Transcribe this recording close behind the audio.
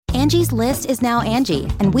Angie's List is now Angie,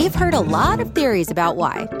 and we've heard a lot of theories about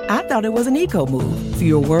why. I thought it was an eco move.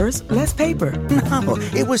 Fewer words, less paper. No,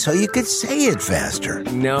 it was so you could say it faster.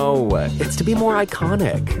 No, it's to be more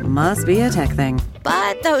iconic. Must be a tech thing.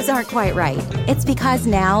 But those aren't quite right. It's because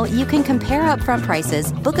now you can compare upfront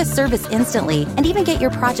prices, book a service instantly, and even get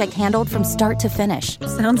your project handled from start to finish.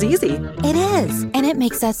 Sounds easy. It is, and it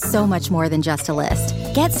makes us so much more than just a list.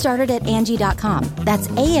 Get started at Angie.com. That's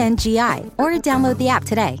ANGI, or download the app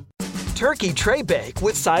today. Turkey tray bake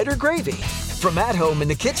with cider gravy. From at home in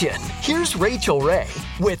the kitchen, here's Rachael Ray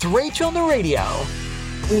with Rachael on the Radio.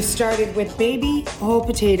 We've started with baby whole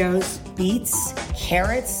potatoes, beets,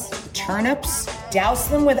 carrots, turnips. Douse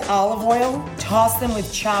them with olive oil. Toss them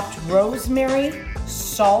with chopped rosemary,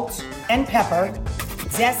 salt, and pepper.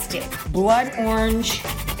 Zest it. Blood orange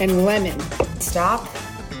and lemon. Stock.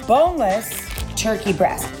 Boneless turkey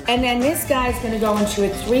breast. And then this guy's gonna go into a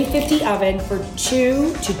 350 oven for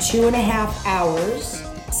 2 to 2.5 hours.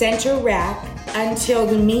 Center rack until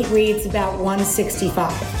the meat reads about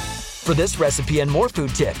 165. For this recipe and more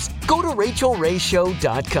food tips, go to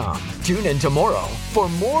RachelRayShow.com. Tune in tomorrow for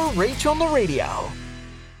more Rachael on the Radio.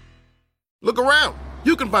 Look around.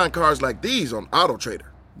 You can find cars like these on AutoTrader.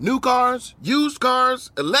 New cars, used cars,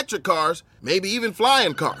 electric cars, maybe even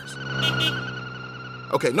flying cars.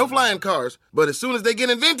 Okay, no flying cars, but as soon as they get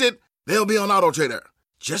invented, they'll be on AutoTrader.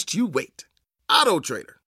 Just you wait. AutoTrader.